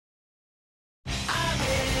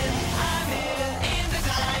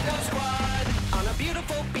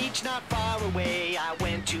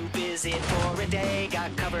it for a day.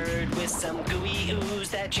 Got covered with some gooey ooze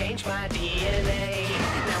that changed my DNA.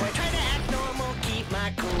 Now I try to act normal, keep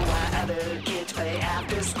my cool while other kids play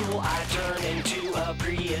after school. I turn into a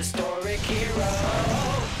prehistoric hero.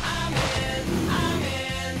 I'm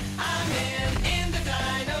in the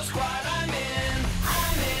Dino Squad. I'm in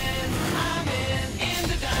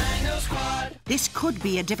the Dino Squad. This could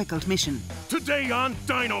be a difficult mission. Today on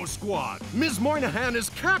Dino Squad, Ms. Moynihan is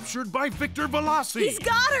captured by Victor Veloci. He's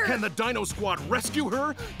got her! Can the Dino Squad rescue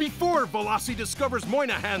her before Veloci discovers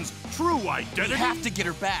Moynihan's true identity? We have to get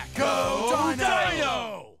her back. Go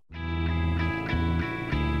Dino!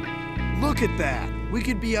 Look at that! We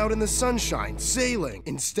could be out in the sunshine, sailing,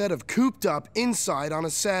 instead of cooped up inside on a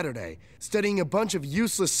Saturday, studying a bunch of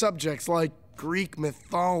useless subjects like Greek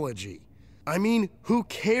mythology. I mean, who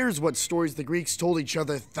cares what stories the Greeks told each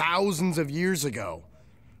other thousands of years ago?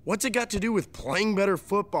 What's it got to do with playing better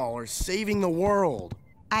football or saving the world?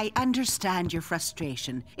 I understand your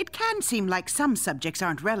frustration. It can seem like some subjects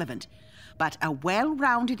aren't relevant, but a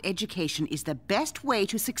well-rounded education is the best way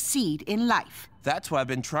to succeed in life. That's what I've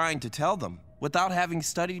been trying to tell them. Without having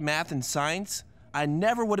studied math and science, I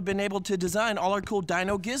never would have been able to design all our cool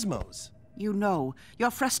dino gizmos. You know,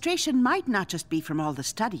 your frustration might not just be from all the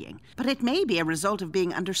studying, but it may be a result of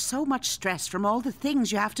being under so much stress from all the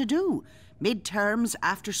things you have to do. Midterms,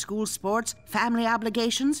 after-school sports, family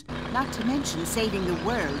obligations, not to mention saving the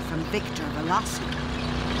world from Victor Veloci.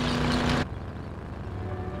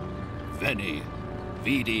 Veni,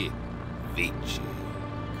 vidi, vici.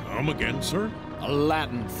 Come again, sir? A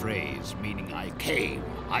Latin phrase meaning I came,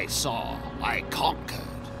 I saw, I conquered.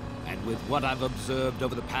 And with what I've observed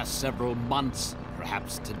over the past several months,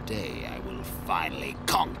 perhaps today I will finally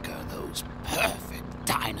conquer those perfect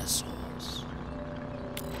dinosaurs.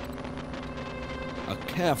 A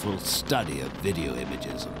careful study of video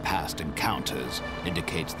images of past encounters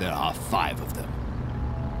indicates there are 5 of them.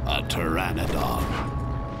 A pteranodon,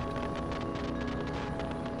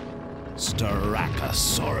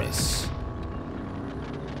 Styracosaurus,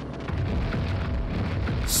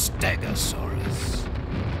 Stegosaurus,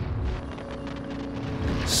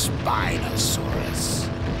 Spinosaurus,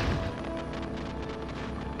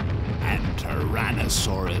 and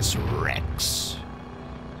Tyrannosaurus Rex.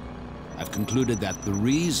 I've concluded that the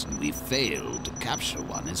reason we failed to capture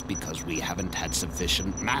one is because we haven't had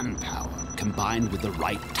sufficient manpower combined with the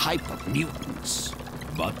right type of mutants.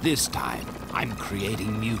 But this time, I'm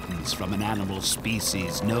creating mutants from an animal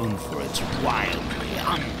species known for its wildly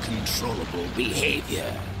uncontrollable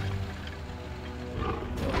behavior.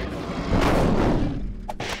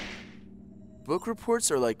 Book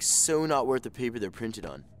reports are like so not worth the paper they're printed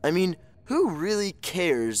on. I mean, who really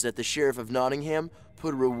cares that the Sheriff of Nottingham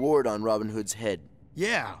put a reward on Robin Hood's head?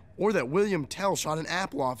 Yeah, or that William Tell shot an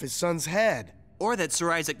apple off his son's head. Or that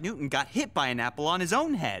Sir Isaac Newton got hit by an apple on his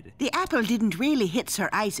own head. The apple didn't really hit Sir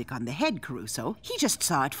Isaac on the head, Caruso. He just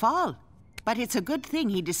saw it fall. But it's a good thing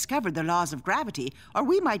he discovered the laws of gravity, or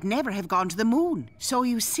we might never have gone to the moon. So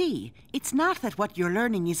you see, it's not that what you're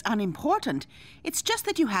learning is unimportant. It's just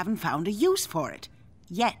that you haven't found a use for it.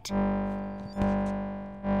 Yet.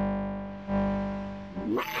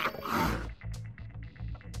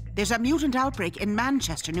 There's a mutant outbreak in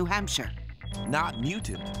Manchester, New Hampshire. Not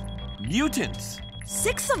mutant. Mutants!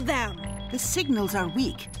 6 of them! The signals are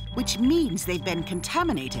weak, which means they've been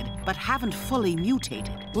contaminated, but haven't fully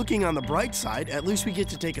mutated. Looking on the bright side, at least we get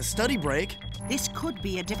to take a study break. This could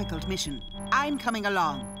be a difficult mission. I'm coming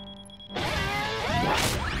along.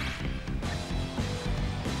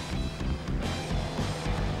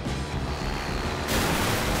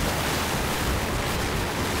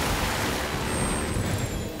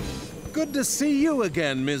 Good to see you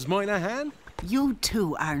again, Ms. Moynihan. You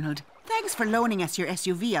too, Arnold. Thanks for loaning us your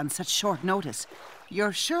SUV on such short notice.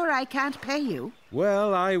 You're sure I can't pay you?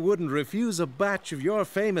 Well, I wouldn't refuse a batch of your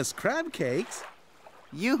famous crab cakes.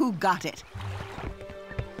 You got it.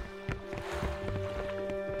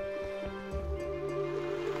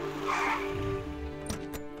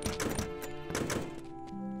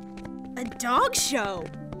 A dog show!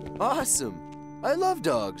 Awesome! I love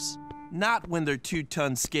dogs. Not when they're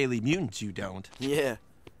 2-ton scaly mutants, you don't. Yeah,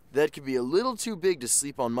 that could be a little too big to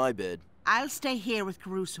sleep on my bed. I'll stay here with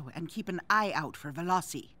Caruso and keep an eye out for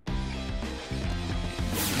Veloci.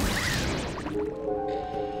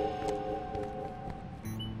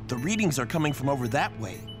 The readings are coming from over that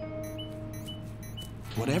way.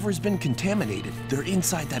 Whatever's been contaminated, they're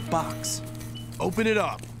inside that box. Open it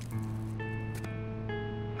up.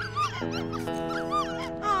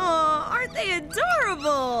 Aw, aren't they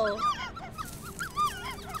adorable?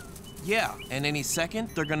 Yeah, and any second,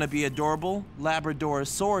 they're gonna be adorable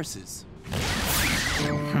Labradorosauruses.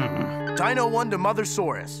 Dino 1 to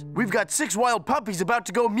Mothersaurus. We've got 6 wild puppies about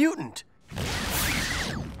to go mutant.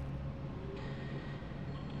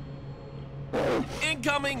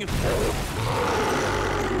 Incoming!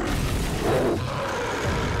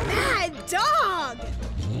 Mad dog!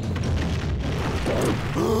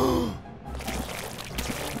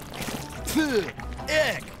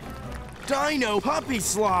 Ick! Dino puppy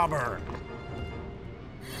slobber!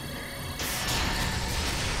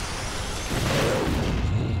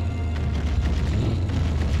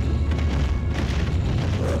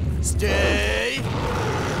 Stay!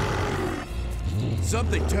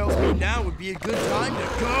 Something tells me now would be a good time to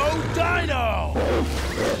go Dino!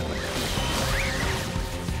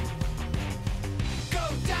 Go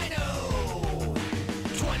Dino!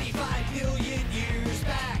 25 million years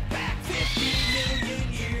back, 50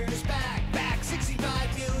 million years back,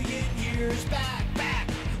 65 million years back.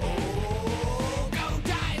 Oh, go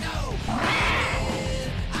Dino! I'm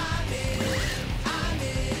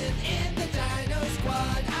in the Dino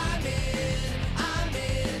Squad. I'm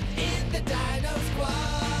in the Dino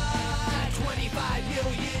Squad. 25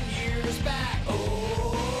 million years back.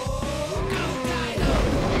 Oh, go Dino!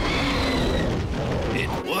 It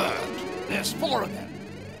worked. There's 4 of them.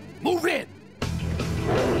 Move in.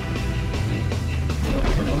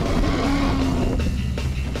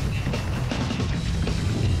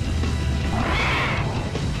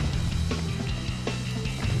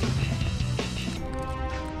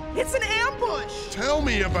 It's an ambush! Tell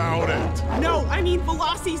me about it. No, I mean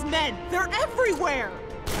Veloci's men. They're everywhere!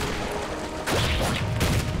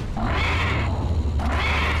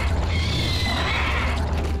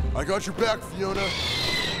 I got your back, Fiona.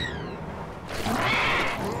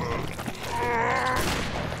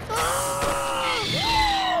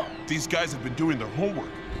 These guys have been doing their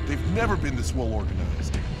homework. They've never been this well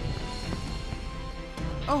organized.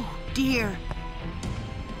 Oh, dear.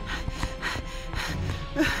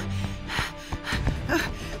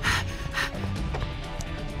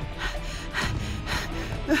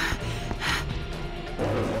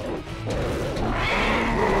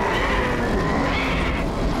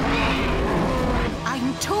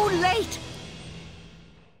 I'm too late.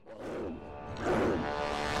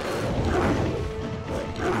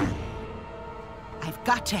 I've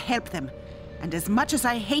got to help them. And as much as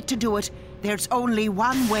I hate to do it, there's only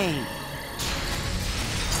one way.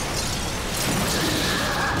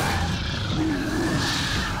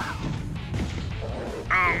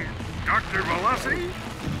 Dr. Veloci?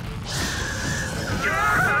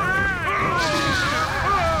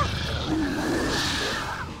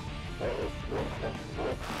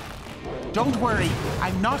 Don't worry,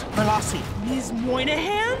 I'm not Veloci. Ms.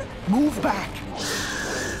 Moynihan? Move back.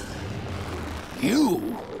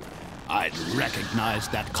 You? I'd recognize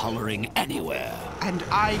that coloring anywhere. And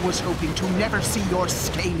I was hoping to never see your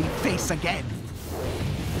scaly face again.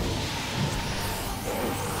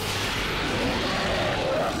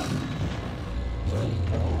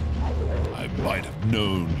 I might have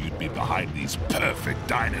known you'd be behind these perfect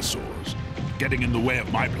dinosaurs, getting in the way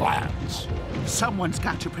of my plans. Someone's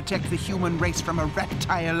got to protect the human race from a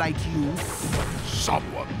reptile like you.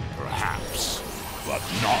 Someone, perhaps, but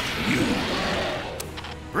not you.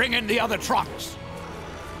 Bring in the other trucks.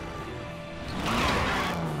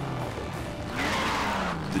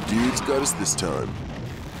 The dude's got us this time.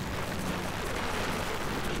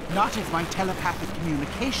 Not if my telepathic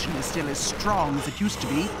communication is still as strong as it used to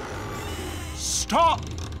be. Stop!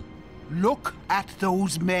 Look at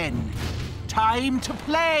those men. Time to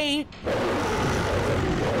play!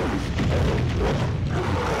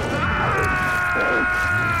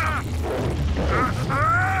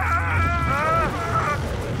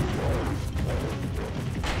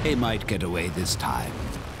 They might get away this time,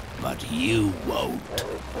 but you won't.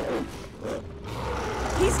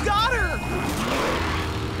 He's got her!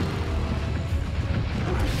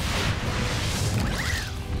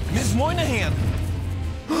 Ms. Moynihan!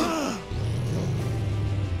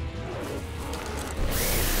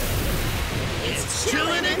 It's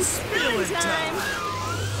chillin' and spillin' time!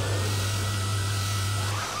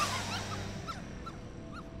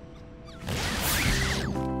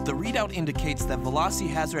 The readout indicates that Veloci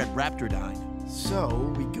has her at Raptordyne.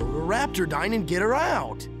 So, we go to Raptordyne and get her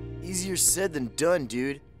out. Easier said than done,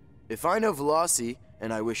 dude. If I know Veloci,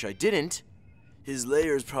 and I wish I didn't, his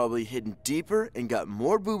lair is probably hidden deeper and got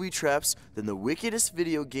more booby traps than the wickedest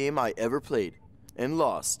video game I ever played. And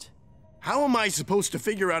lost. How am I supposed to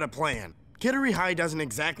figure out a plan? Kittery High doesn't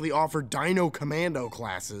exactly offer Dino Commando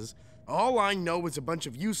classes. All I know is a bunch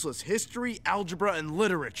of useless history, algebra, and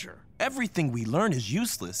literature. Everything we learn is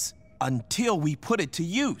useless until we put it to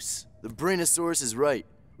use. The Brainosaurus is right.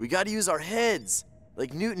 We gotta use our heads.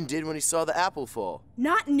 like Newton did when he saw the apple fall.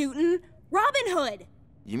 Not Newton, Robin Hood.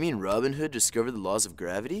 You mean Robin Hood discovered the laws of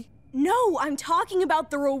gravity? No, I'm talking about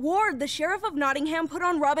the reward the Sheriff of Nottingham put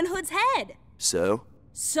on Robin Hood's head. So?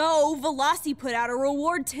 So, Veloci put out a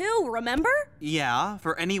reward too, remember? Yeah,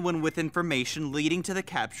 for anyone with information leading to the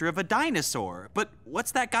capture of a dinosaur. But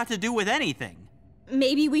what's that got to do with anything?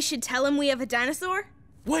 Maybe we should tell him we have a dinosaur?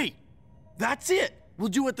 Wait, that's it. We'll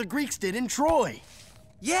do what the Greeks did in Troy.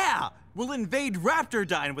 Yeah, we'll invade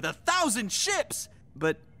Raptor with 1,000 ships.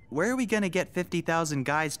 But where are we gonna get 50,000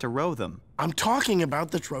 guys to row them? I'm talking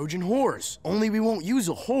about the Trojan horse. Only we won't use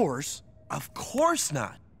a horse. Of course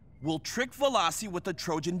not. We'll trick Veloci with the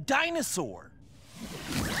Trojan Dinosaur.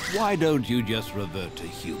 Why don't you just revert to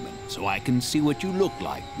human so I can see what you look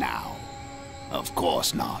like now? Of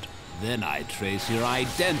course not. Then I trace your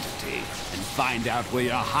identity and find out where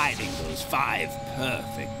you're hiding those 5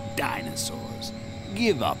 perfect dinosaurs.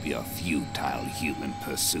 Give up your futile human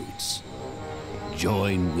pursuits.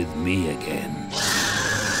 Join with me again.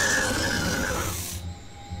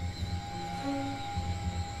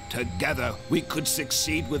 Together, we could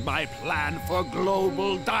succeed with my plan for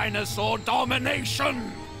global dinosaur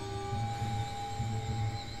domination!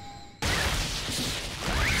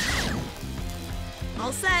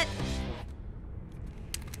 All set.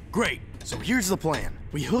 Great. So here's the plan.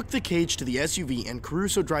 We hook the cage to the SUV and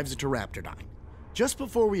Caruso drives it to Raptor. Just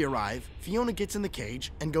before we arrive, Fiona gets in the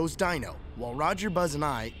cage and goes dino, while Roger, Buzz, and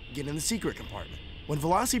I get in the secret compartment. When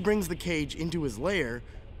Veloci brings the cage into his lair,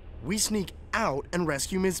 we sneak out and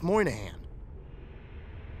rescue Miss Moynihan.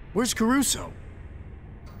 Where's Caruso?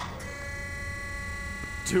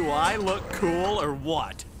 Do I look cool or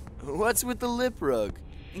what? What's with the lip rug?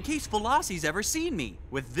 In case Veloci's ever seen me.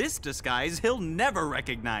 With this disguise, he'll never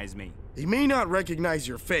recognize me. He may not recognize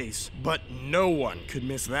your face, but no one could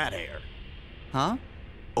miss that hair. Huh?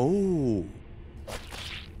 Oh.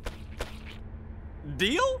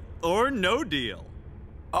 Deal or no deal?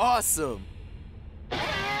 Awesome!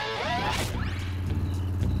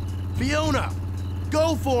 Fiona,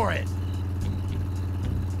 go for it!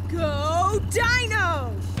 Go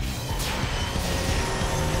Dino!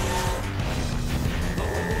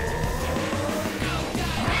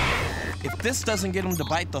 If this doesn't get him to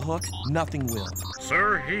bite the hook, nothing will.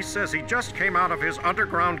 Sir, he says he just came out of his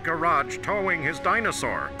underground garage towing his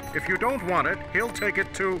dinosaur. If you don't want it, he'll take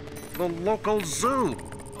it to the local zoo.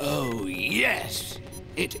 Oh, yes!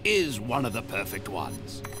 It is one of the perfect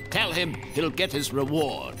ones. Tell him he'll get his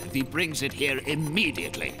reward if he brings it here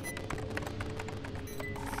immediately.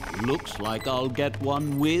 Looks like I'll get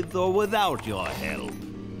one with or without your help.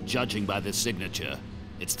 Judging by the signature,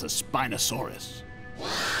 it's the Spinosaurus.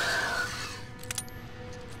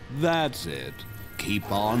 That's it.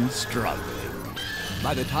 Keep on struggling.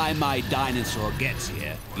 By the time my dinosaur gets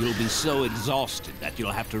here, you'll be so exhausted that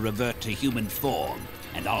you'll have to revert to human form,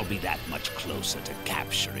 and I'll be that much closer to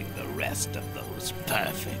capturing the rest of those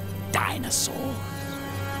perfect dinosaurs.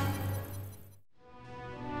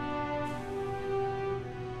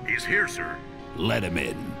 He's here, sir. Let him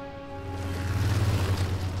in.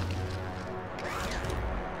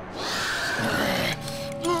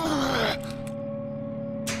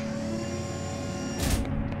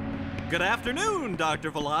 Good afternoon,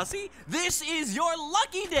 Dr. Veloci. This is your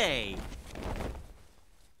lucky day.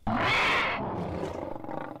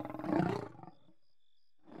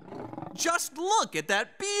 Just look at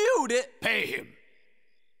that beauty. Pay him.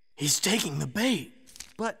 He's taking the bait.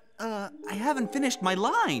 But, I haven't finished my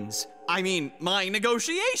lines. I mean, my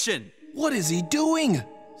negotiation. What is he doing?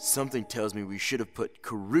 Something tells me we should have put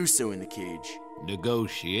Caruso in the cage.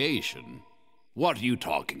 Negotiation? What are you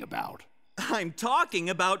talking about? I'm talking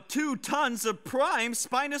about 2 tons of prime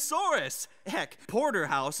Spinosaurus. Heck,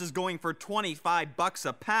 Porterhouse is going for $25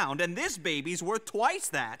 a pound, and this baby's worth twice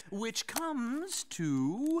that, which comes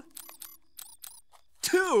to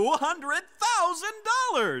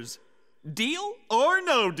 $200,000. Deal or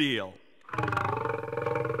no deal?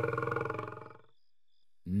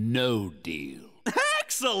 No deal.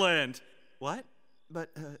 Excellent! What? But,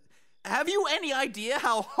 have you any idea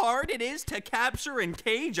how hard it is to capture and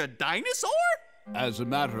cage a dinosaur? As a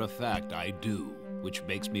matter of fact, I do, which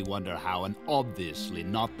makes me wonder how an obviously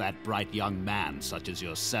not that bright young man such as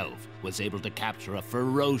yourself was able to capture a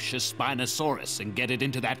ferocious Spinosaurus and get it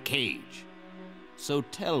into that cage. So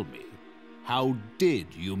tell me, how did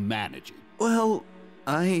you manage it? Well,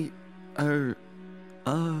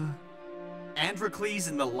 Androcles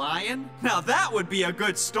and the lion? Now that would be a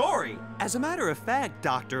good story! As a matter of fact,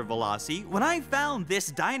 Dr. Veloci, when I found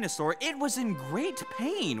this dinosaur, it was in great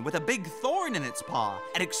pain with a big thorn in its paw.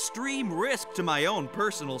 At extreme risk to my own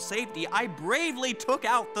personal safety, I bravely took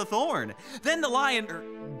out the thorn. Then the lion,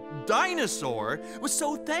 dinosaur, was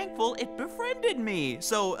so thankful it befriended me.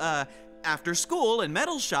 So, after school and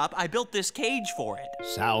metal shop, I built this cage for it.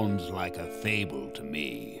 Sounds like a fable to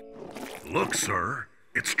me. Look, sir,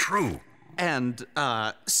 it's true. And,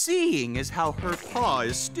 seeing as how her paw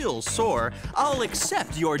is still sore, I'll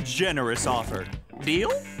accept your generous offer.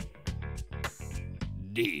 Deal?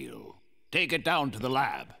 Deal. Take it down to the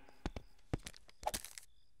lab.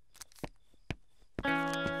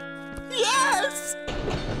 Yes!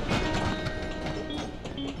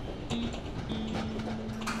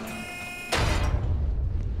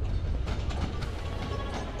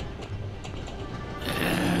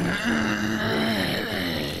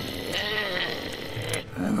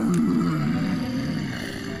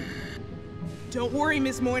 Don't worry,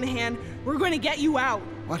 Miss Moynihan. We're going to get you out.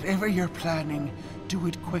 Whatever you're planning, do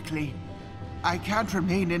it quickly. I can't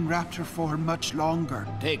remain in Raptor form much longer.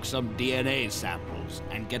 Take some DNA samples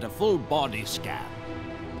and get a full body scan.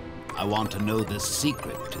 I want to know the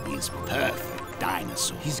secret to these perfect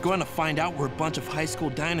dinosaurs. He's going to find out we're a bunch of high school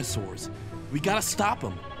dinosaurs. We gotta stop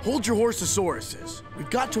him. Hold your horsesauruses. We've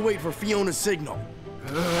got to wait for Fiona's signal.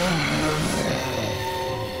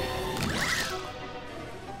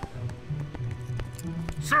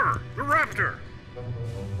 Sir, the Raptor!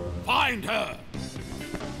 Find her!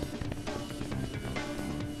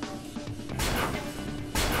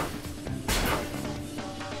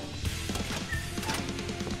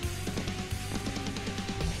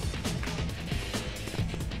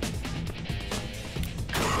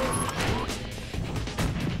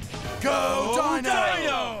 Go,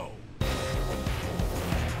 Dino!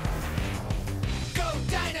 Go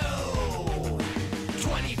Dino!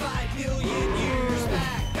 25 million years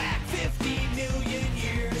back, back 50 million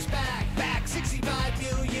years back, back 65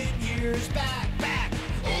 million years back, back.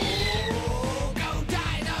 Oh, go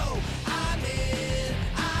Dino! I'm in,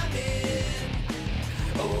 I'm in.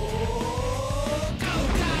 Oh, go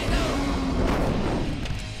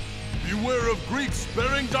Dino! Beware of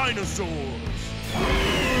Greek-sparing dinosaurs!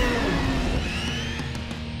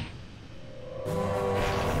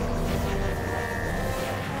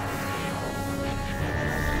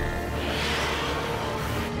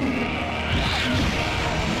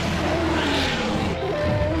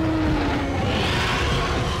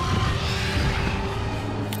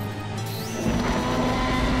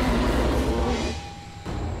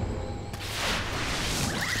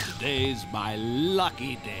 Today's my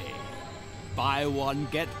lucky day. Buy one,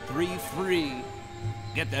 get 3 free.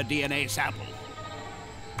 Get their DNA sample.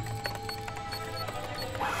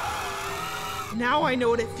 Now I know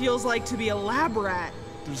what it feels like to be a lab rat.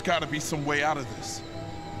 There's gotta be some way out of this.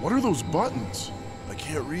 What are those buttons? I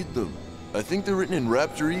can't read them. I think they're written in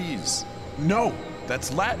Raptorese. No,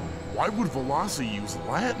 that's Latin. Why would Veloci use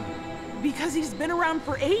Latin? Because he's been around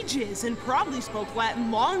for ages and probably spoke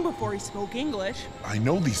Latin long before he spoke English. I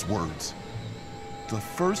know these words. The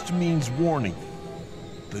first means warning.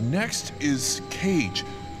 The next is cage,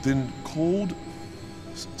 then cold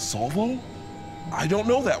salvo? I don't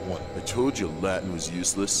know that one. I told you Latin was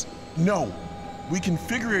useless. No, we can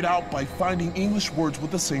figure it out by finding English words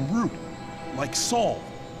with the same root, like solve.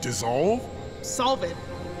 Dissolve? Solve it.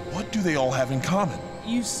 What do they all have in common?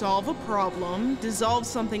 You solve a problem, dissolve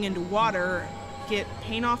something into water, get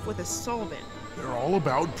paint off with a solvent. They're all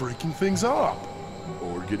about breaking things up.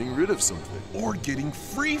 Or getting rid of something. Or getting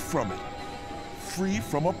free from it. Free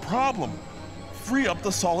from a problem. Free up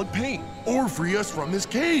the solid paint. Or free us from this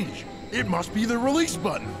cage. It must be the release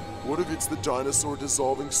button. What if it's the dinosaur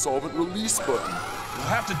dissolving solvent release button? We'll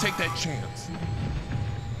have to take that chance.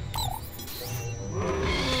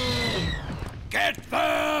 Get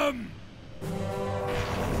them!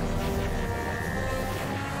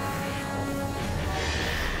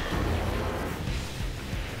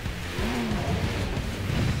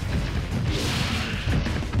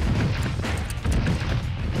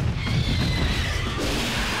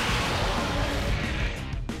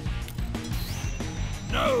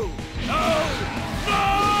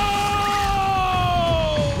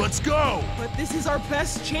 Let's go! But this is our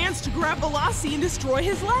best chance to grab Veloci and destroy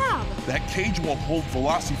his lab. That cage won't hold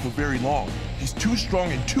Veloci for very long. He's too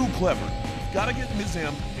strong and too clever. We've got to get Ms.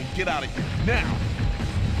 M and get out of here now.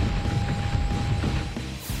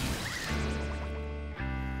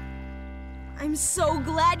 I'm so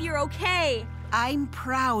glad you're okay. I'm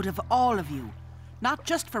proud of all of you. Not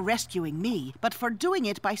just for rescuing me, but for doing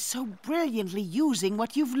it by so brilliantly using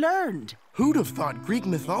what you've learned. Who'd have thought Greek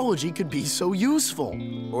mythology could be so useful?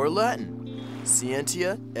 Or Latin.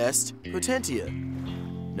 Scientia est potentia.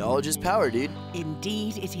 Knowledge is power, dude.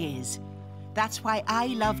 Indeed it is. That's why I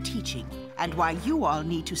love teaching, and why you all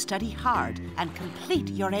need to study hard and complete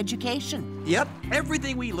your education. Yep,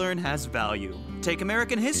 everything we learn has value. Take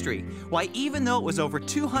American history. Why, even though it was over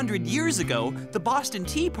 200 years ago, the Boston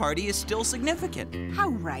Tea Party is still significant. How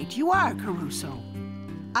right you are, Caruso.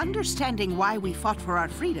 Understanding why we fought for our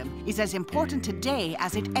freedom is as important today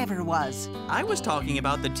as it ever was. I was talking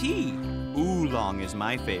about the tea. Oolong is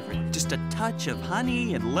my favorite. Just a touch of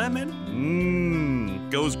honey and lemon. Mmm,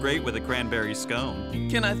 goes great with a cranberry scone.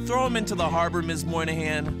 Can I throw him into the harbor, Ms.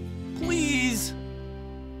 Moynihan? Please?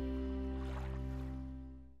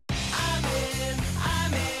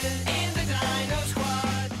 I'm in the Dino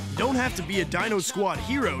Squad. Don't have to be a Dino Squad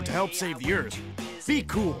hero to help save the Earth. Be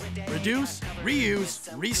cool. Reduce, reuse,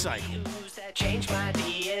 recycle. That changed my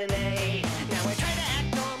DNA. Now I